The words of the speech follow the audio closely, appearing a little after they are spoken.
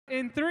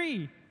in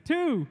 3,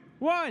 2,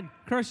 1,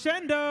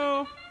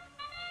 crescendo.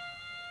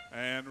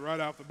 And right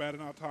off the bat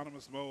in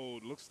autonomous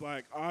mode, looks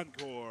like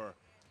Encore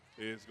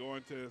is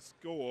going to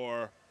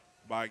score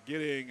by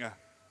getting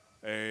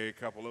a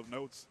couple of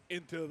notes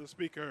into the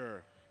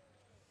speaker.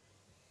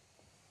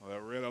 The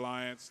Red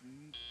Alliance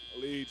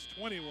leads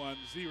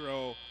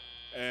 21-0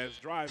 as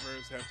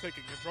drivers have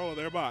taken control of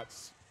their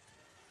bots.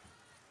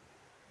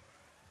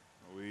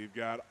 We've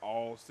got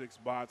all 6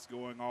 bots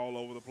going all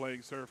over the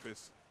playing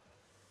surface.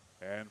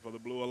 And for the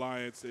Blue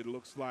Alliance, it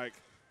looks like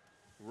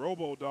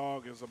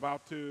RoboDog is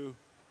about to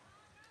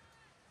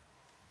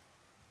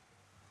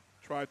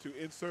try to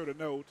insert a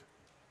note,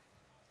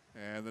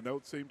 and the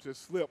note seems to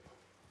slip.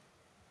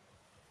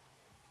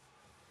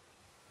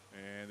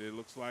 And it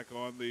looks like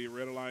on the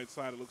Red Alliance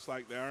side, it looks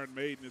like the Iron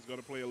Maiden is going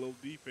to play a little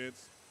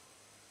defense.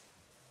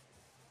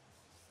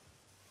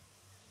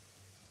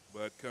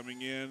 But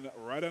coming in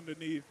right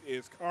underneath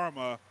is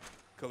Karma,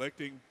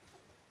 collecting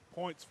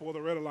points for the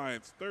Red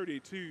Alliance.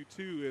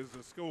 32-2 is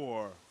the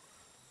score.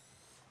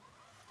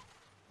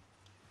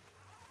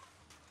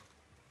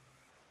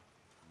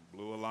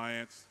 Blue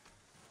Alliance,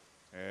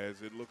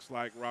 as it looks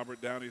like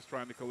Robert Downey is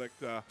trying to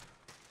collect a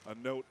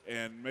note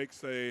and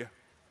makes a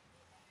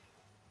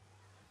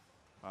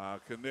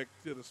connect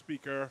to the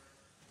speaker.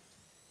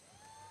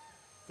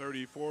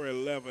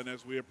 34-11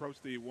 as we approach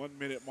the 1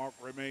 minute mark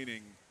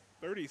remaining.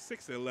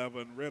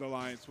 36-11, Red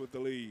Alliance with the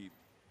lead.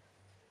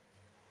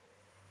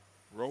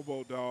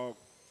 RoboDog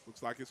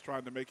looks like it's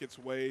trying to make its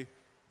way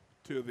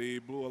to the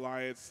Blue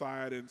Alliance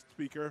side and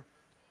speaker.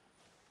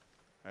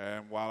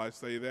 And while I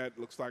say that,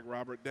 looks like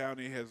Robert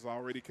Downey has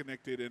already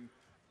connected and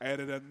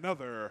added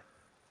another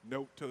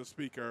note to the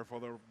speaker for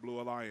the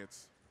Blue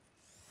Alliance.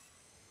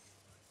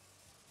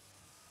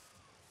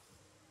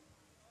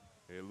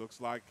 It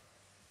looks like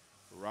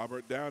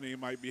Robert Downey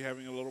might be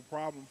having a little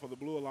problem for the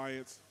Blue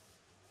Alliance.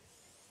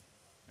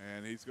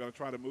 And he's going to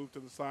try to move to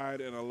the side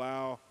and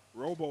allow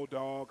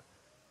RoboDog,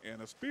 in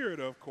a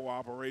spirit of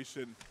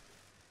cooperation,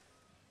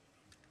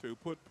 to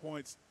put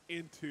points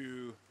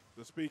into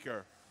the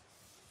speaker.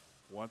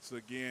 Once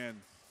again,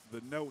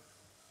 the note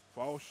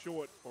falls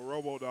short for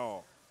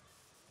RoboDog.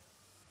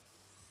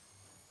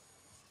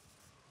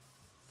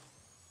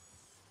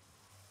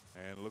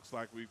 And it looks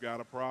like we've got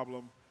a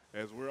problem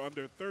as we're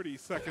under 30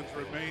 seconds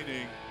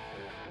remaining.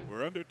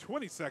 We're under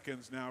 20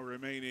 seconds now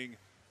remaining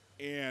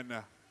in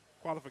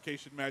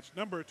qualification match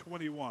number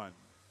 21.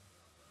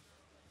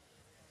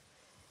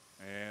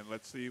 And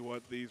let's see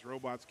what these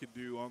robots can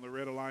do on the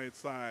Red Alliance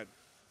side.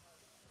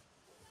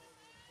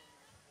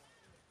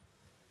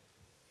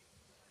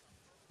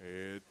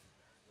 It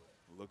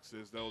looks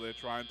as though they're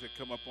trying to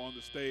come up on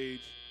the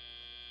stage.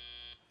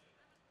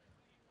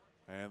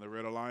 And the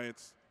Red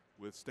Alliance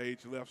with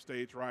stage left,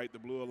 stage right. The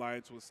Blue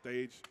Alliance with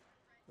stage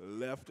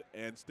left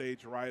and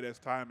stage right as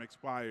time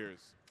expires.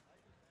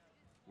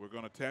 We're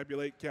going to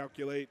tabulate,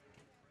 calculate,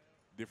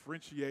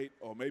 differentiate,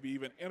 or maybe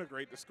even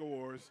integrate the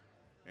scores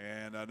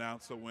and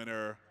announce a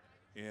winner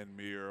in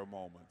mere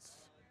moments.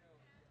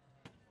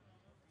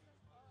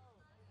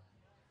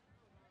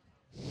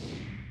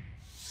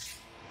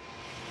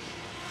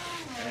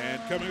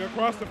 And coming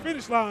across the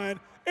finish line,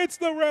 it's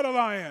the Red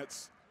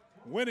Alliance,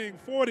 winning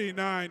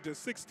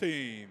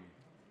 49-16.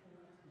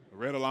 The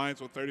Red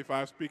Alliance with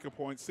 35 speaker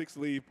points, 6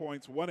 lead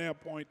points, 1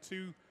 amp point,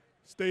 2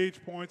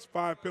 stage points,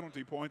 5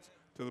 penalty points.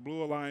 To the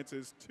Blue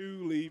Alliance's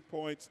 2 lead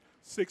points,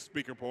 6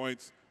 speaker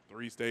points,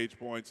 3 stage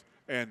points,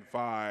 and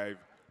 5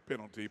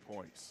 penalty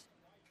points.